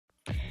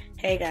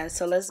Hey guys,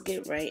 so let's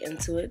get right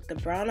into it. The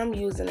brown I'm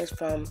using is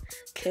from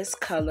Kiss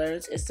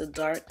Colors. It's the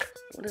dark,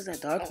 what is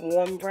that, dark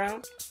warm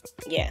brown?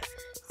 Yeah,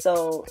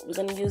 so we're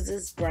going to use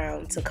this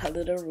brown to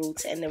color the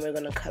roots, and then we're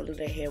going to color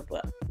the hair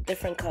with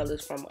different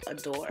colors from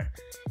Adore.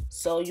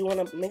 So you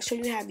want to make sure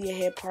you have your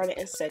hair parted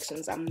in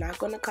sections. I'm not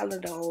going to color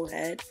the whole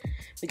head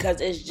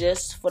because it's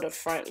just for the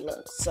front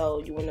look.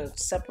 So you want to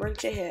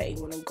separate your hair and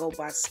you want to go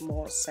by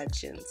small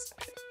sections.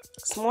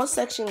 Small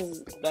sections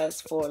is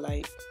best for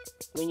like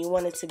when you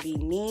want it to be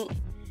neat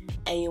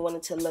and you want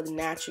it to look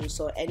natural.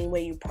 So any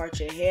way you part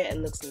your hair, it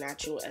looks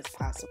natural as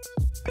possible.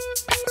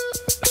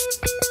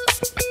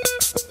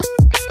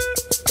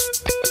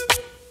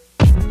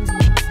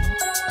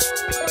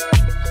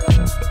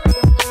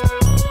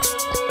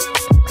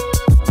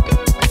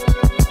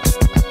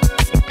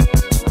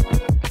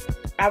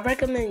 I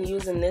recommend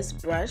using this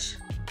brush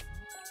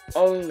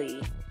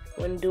only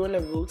when doing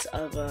the roots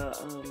of a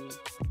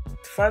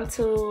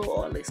frontal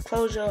or lace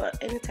closure or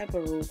any type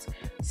of roots.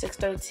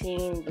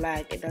 613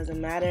 black, it doesn't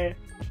matter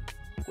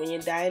when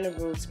you're dyeing the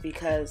roots,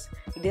 because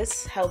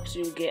this helps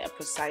you get a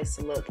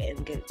precise look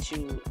and get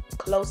you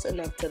close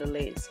enough to the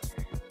lace,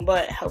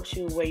 but helps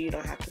you where you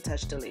don't have to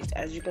touch the lace.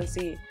 As you can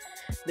see,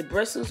 the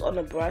bristles on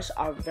the brush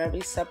are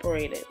very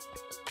separated,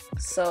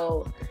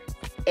 so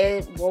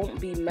it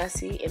won't be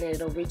messy and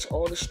it'll reach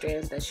all the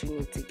strands that you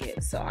need to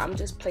get. So I'm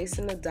just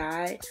placing the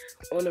dye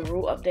on the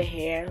root of the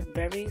hair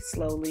very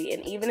slowly,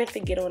 and even if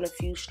it get on a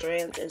few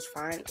strands, it's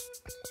fine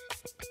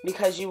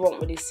because you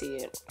won't really see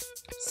it.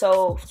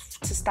 So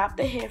to stop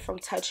the hair from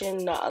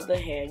touching the other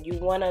hair, you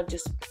want to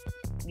just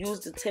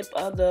use the tip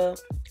of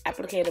the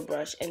applicator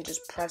brush and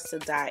just press the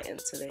dye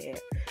into the hair.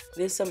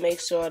 This will make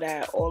sure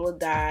that all the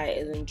dye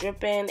isn't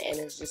dripping and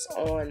it's just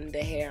on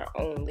the hair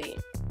only.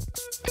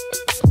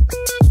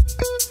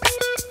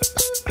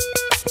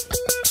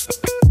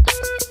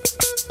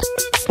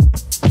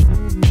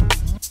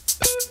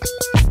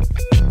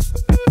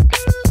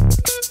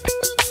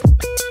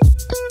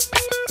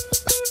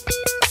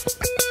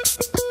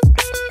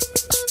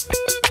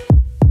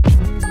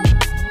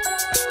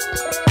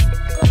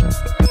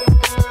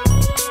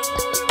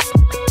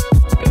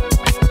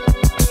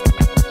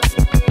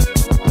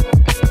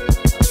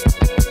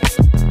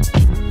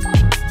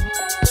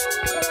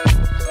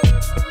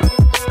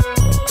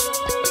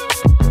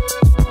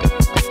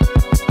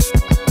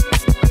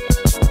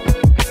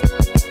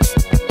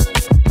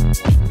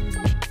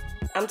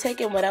 I'm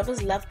taking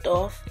whatever's left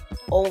off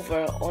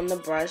over on the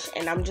brush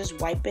and I'm just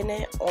wiping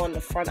it on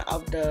the front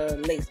of the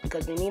lace,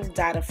 because we need to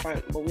dye the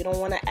front, but we don't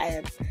want to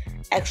add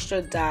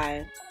extra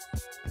dye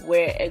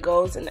where it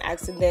goes and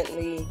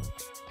accidentally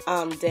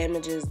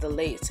damages the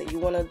lace. So you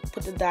want to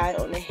put the dye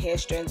on the hair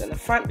strands in the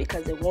front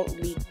because it won't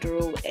leak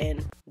through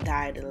and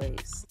dye the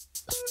lace.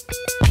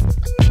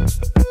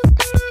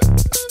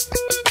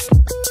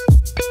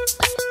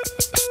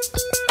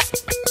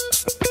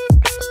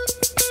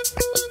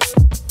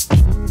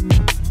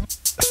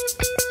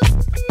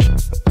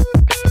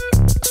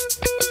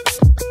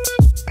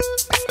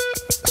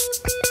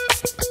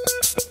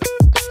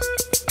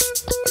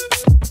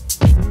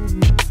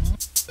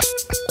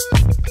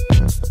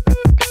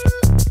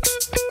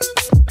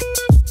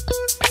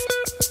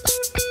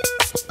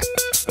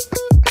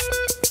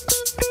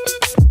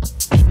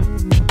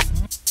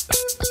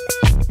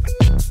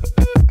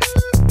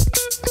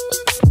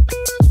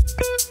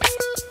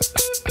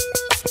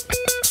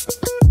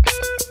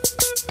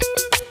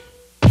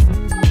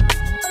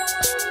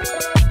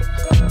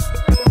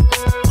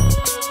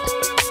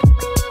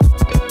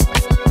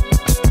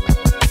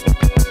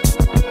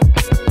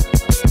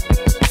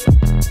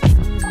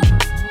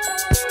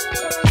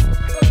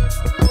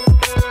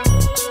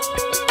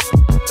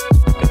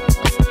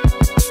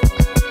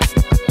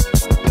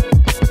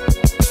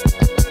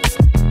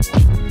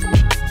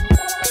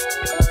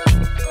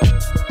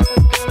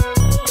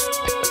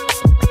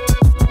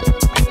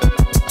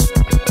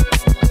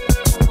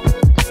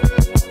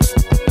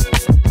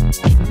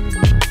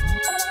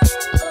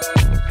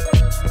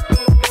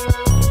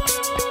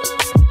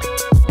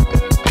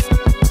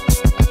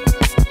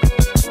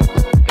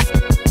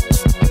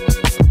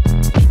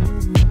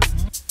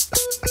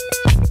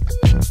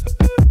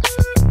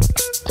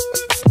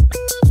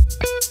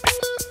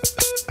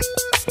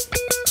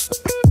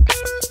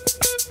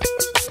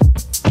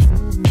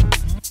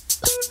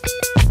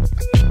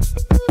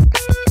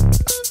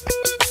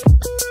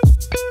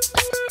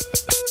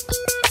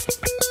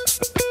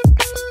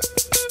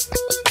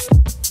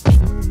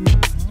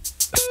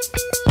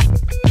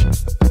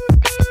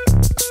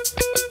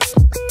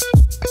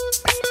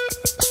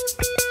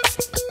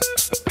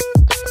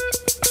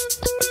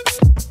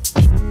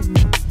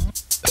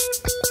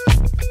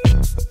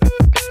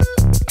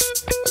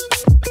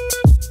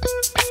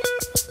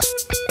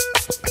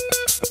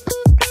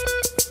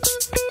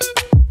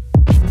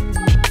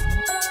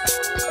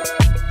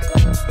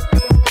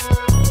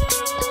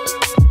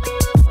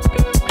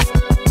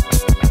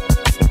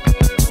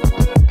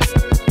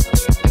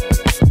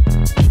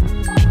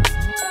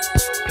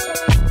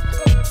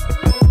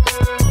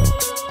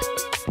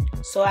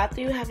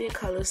 have your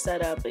color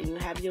set up and you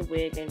have your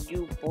wig and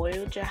you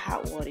boiled your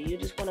hot water, you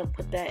just want to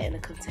put that in a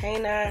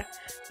container,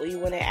 or you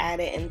want to add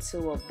it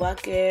into a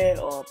bucket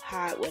or a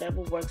pot, whatever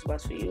works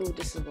best for you.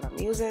 This is what I'm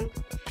using.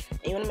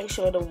 And you want to make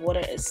sure the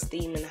water is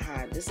steaming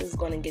hot. This is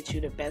going to get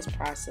you the best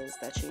process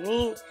that you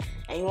need,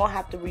 and you won't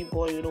have to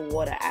reboil the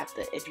water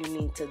after if you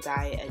need to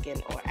dye it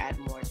again or add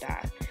more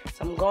dye.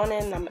 So I'm going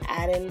in, I'm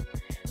adding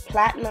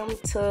platinum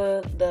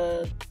to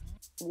the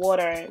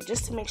water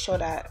just to make sure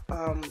that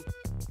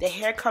the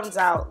hair comes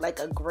out like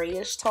a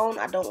grayish tone.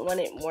 I don't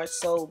want it more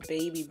so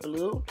baby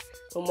blue,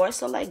 but more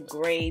so like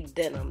gray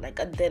denim, like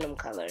a denim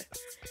color.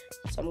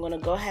 So I'm going to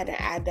go ahead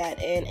and add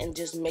that in and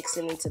just mix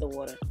it into the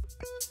water.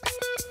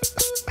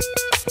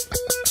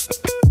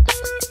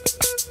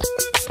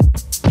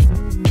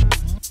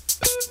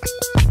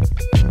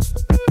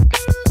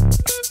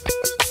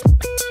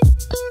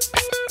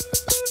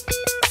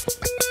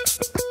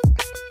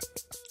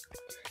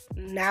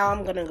 Now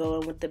I'm going to go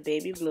in with the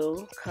baby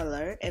blue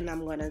color, and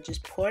I'm going to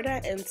just pour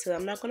that into,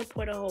 I'm not going to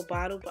pour the whole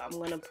bottle, but I'm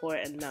going to pour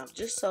enough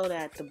just so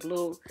that the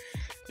blue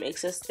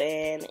makes a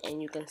stand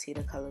and you can see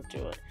the color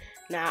through it.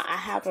 Now I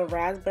have a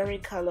raspberry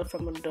color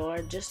from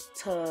Adore just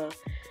to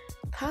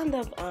kind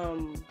of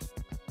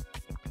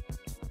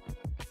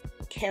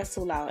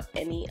cancel out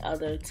any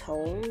other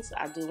tones.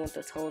 I do want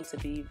the tone to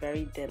be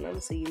very denim,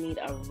 so you need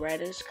a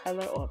reddish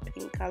color or a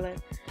pink color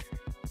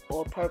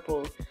or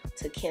purple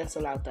to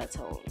cancel out that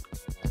tone.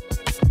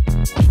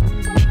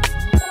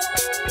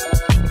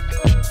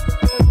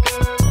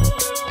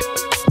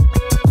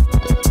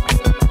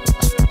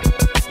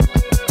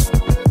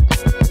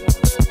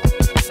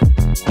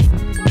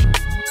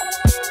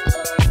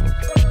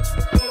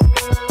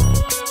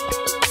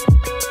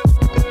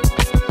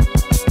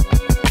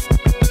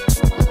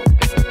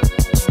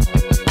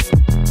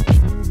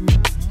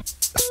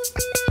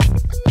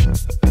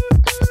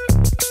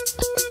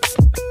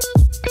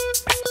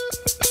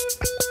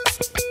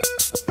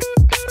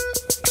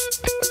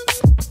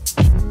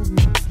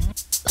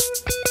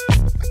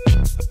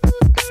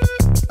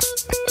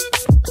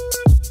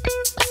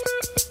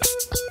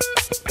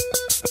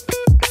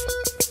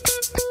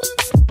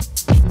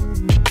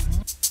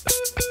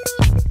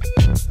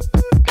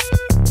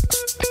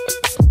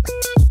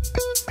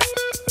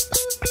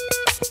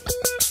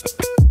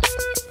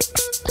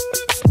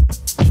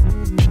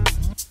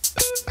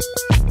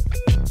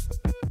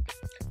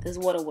 This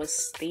water was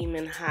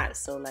steaming hot,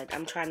 so like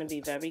I'm trying to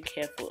be very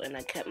careful, and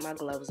I kept my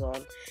gloves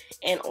on.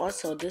 And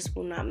also this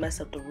will not mess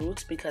up the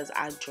roots because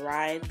I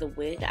dried the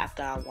wig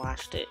after I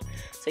washed it.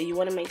 So you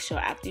want to make sure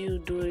after you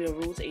do your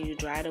roots and you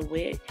dry the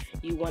wig,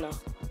 you want to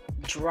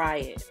dry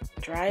it,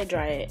 dry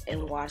it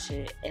and wash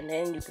it, and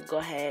then you can go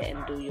ahead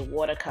and do your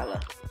watercolor.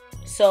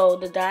 So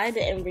the dye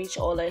didn't reach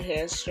all the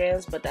hair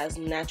strands, but that's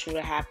natural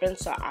to happen.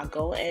 So I'll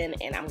go in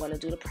and I'm going to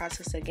do the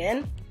process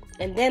again,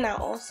 and then I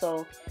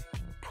also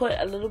put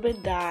a little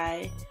bit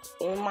dye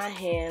on my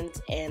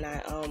hands and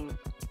I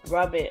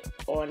rub it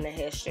on the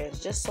hair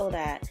strands just so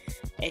that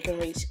it can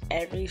reach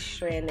every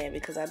strand there,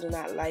 because I do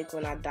not like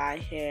when I dye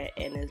hair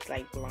and it's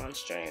like blonde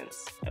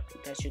strands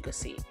that you can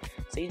see.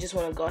 So you just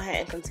want to go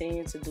ahead and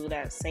continue to do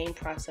that same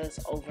process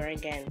over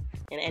again.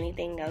 And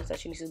anything else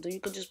that you need to do, you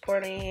could just pour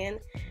it in your hand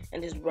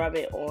and just rub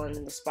it on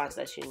the spots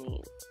that you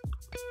need.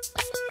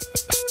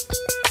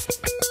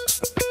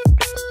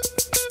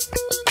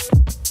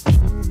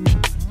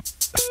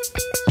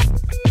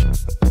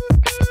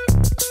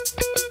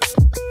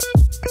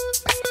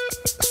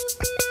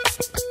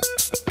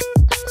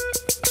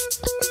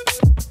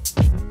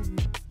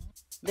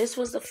 This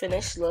was the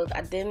finished look.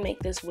 I didn't make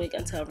this wig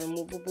into a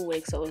removable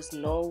wig, so it's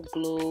no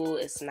glue,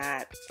 it's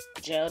not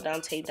gel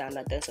down, tape down,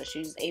 nothing. So she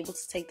was able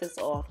to take this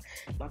off.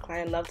 My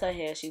client loved her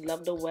hair. She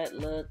loved the wet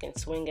look and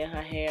swinging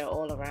her hair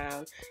all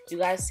around. You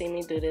guys see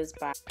me do this.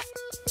 Bye.